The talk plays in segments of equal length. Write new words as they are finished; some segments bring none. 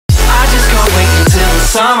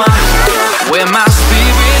summer, where my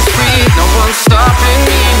spirit's free, no one's stopping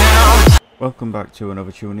me now. Welcome back to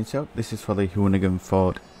another tuning tip. This is for the Hoonigan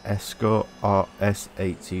Ford Escort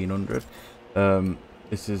RS1800.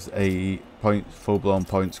 This is a full-blown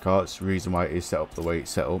points car. It's the reason why it is set up the way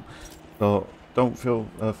it's set up. So don't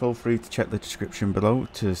feel free to check the description below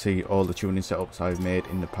to see all the tuning setups I've made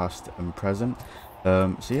in the past and present.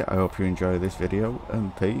 So yeah, I hope you enjoy this video,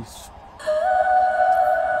 and peace.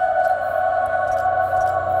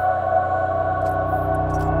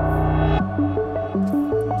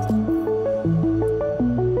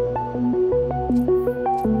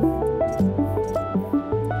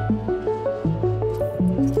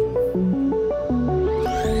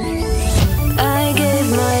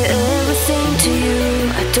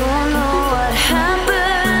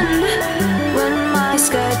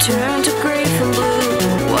 Turned to gray from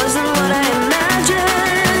blue, wasn't what I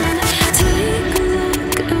imagined. Take a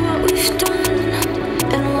look at what we've done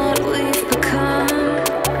and what we've become.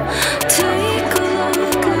 Take a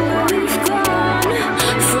look at where we've gone,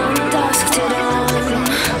 from dusk to dawn.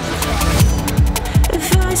 If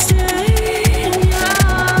I stayed in your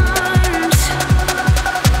arms,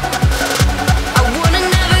 I would've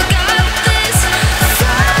never got this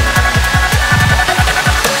far.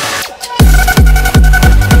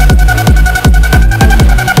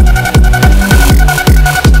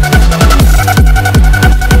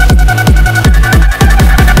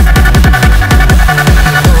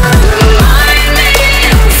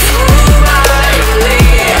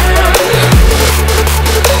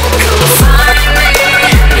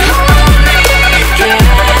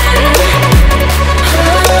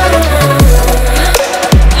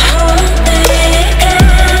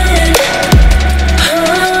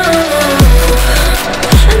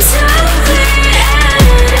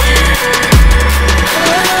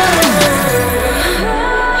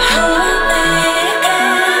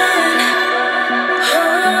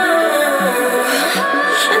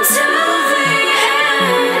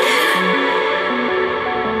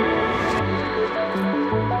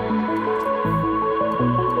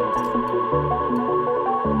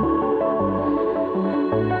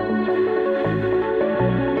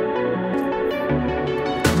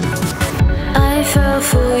 I fell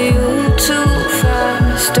for you too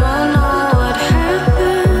fast, don't know.